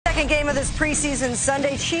Second game of this preseason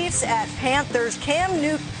Sunday, Chiefs at Panthers. Cam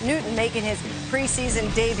Newton making his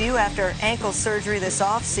preseason debut after ankle surgery this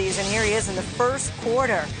offseason. Here he is in the first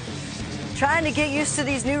quarter. Trying to get used to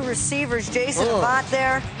these new receivers. Jason Avant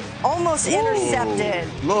there, almost intercepted.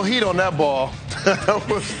 Little heat on that ball. That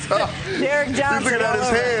was tough. Derek Johnson. He's looking at his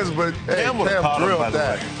hands, but hey, Cam drilled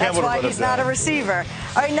that. That's why he's not a receiver.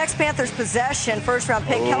 All right, next Panthers possession. First round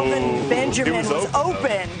pick, Kelvin Benjamin was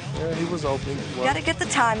open. Yeah, he was open. You got to get the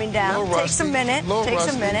timing down. Takes a minute.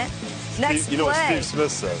 Takes a minute. Next play. You know what Steve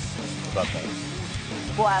Smith says about that?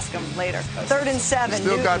 We'll ask him later. 3rd and 7. Still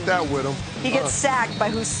Newton. got that with him. He gets sacked by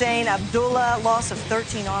Hussein Abdullah. Loss of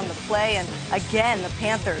 13 on the play. And again, the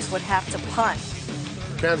Panthers would have to punt.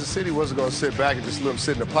 Kansas City wasn't going to sit back and just let him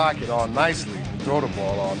sit in the pocket all nicely and throw the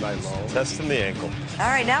ball all night long. Testing the ankle. All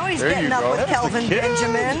right, now he's getting up with Kelvin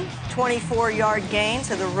Benjamin. 24-yard gain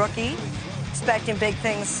to the rookie. Expecting big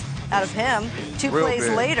things out of him. Two plays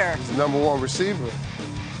later. He's the #1 receiver.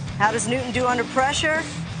 How does Newton do under pressure?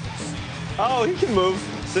 Oh, he can move.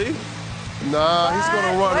 See? Nah, he's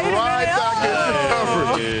going to run right back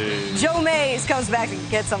into coverage. Joe Mays comes back and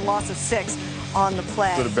gets him. Loss of 6 on the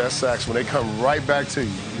play. To the best sacks when they come right back to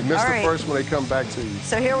you. You missed the first one, they come back to you.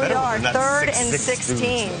 So here we are, 3rd and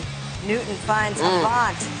 16. Newton finds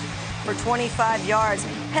Avant for 25 yards.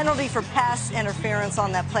 Penalty for pass interference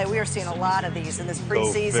on that play. We are seeing a lot of these in this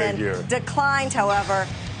preseason. Declined, however.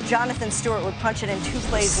 Jonathan Stewart would punch it in 2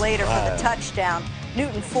 plays later for the touchdown.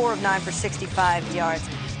 Newton 4 of 9 for 65 yards.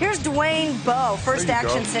 Here's Dwayne Bowe. First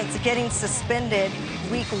action since getting suspended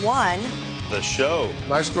week 1. The show.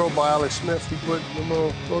 Nice throw by Alex Smith. He put a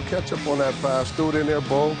little catch-up on that pass. Threw it in there,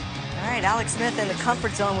 Bowe. All right, Alex Smith in the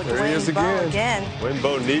comfort zone with Dwayne Bowe again. Dwayne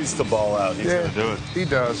Bowe needs the ball out. He's going to do it. He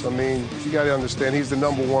does. I mean, you got to understand, he's the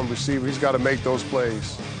 #1 receiver. He's got to make those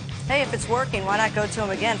plays. Hey, if it's working, why not go to him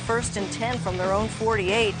again? 1st and 10 from their own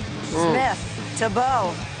 48. Smith to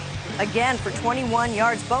Bowe. Again for 21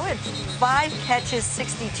 yards. Bowe had 5 catches,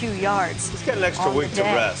 62 yards. He's got an extra week to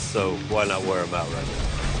rest, so why not wear him out right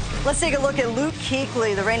now? Let's take a look at Luke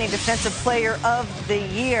Kuechly, the reigning Defensive Player of the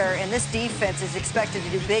Year. And this defense is expected to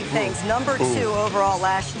do big things. #2 overall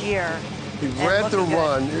last year. He read the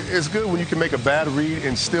run. It's good when you can make a bad read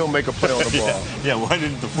and still make a play on the ball. Yeah, why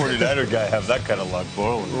didn't the 49er guy have that kind of luck,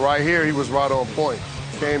 Bowe? Right here, he was right on point.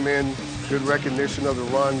 Came in, good recognition of the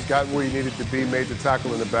run, got where he needed to be, made the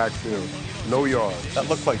tackle in the backfield. No yards. That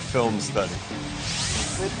looked like film study.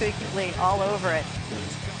 Luke Kuechly all over it.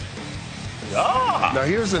 Now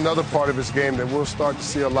here's another part of his game that we'll start to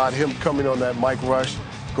see a lot. Him coming on that Mike rush,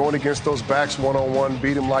 going against those backs one-on-one,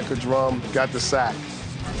 beat him like a drum, got the sack.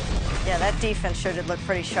 Yeah, that defense sure did look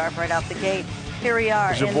pretty sharp right out the gate. Here we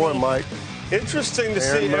are. It's your boy, Mike. Interesting to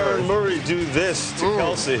see Aaron Murray do this to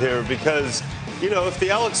Kelsey here because, you know, if the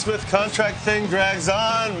Alex Smith contract thing drags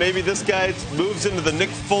on, maybe this guy moves into the Nick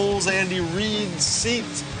Foles, Andy Reid seat.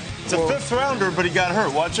 It's a 5th rounder, but he got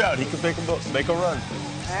hurt. Watch out. He could make a run.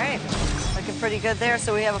 All right. Looking pretty good there.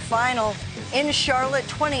 So we have a final in Charlotte,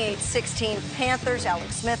 28-16 Panthers.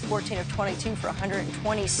 Alex Smith, 14 of 22 for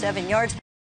 127 yards.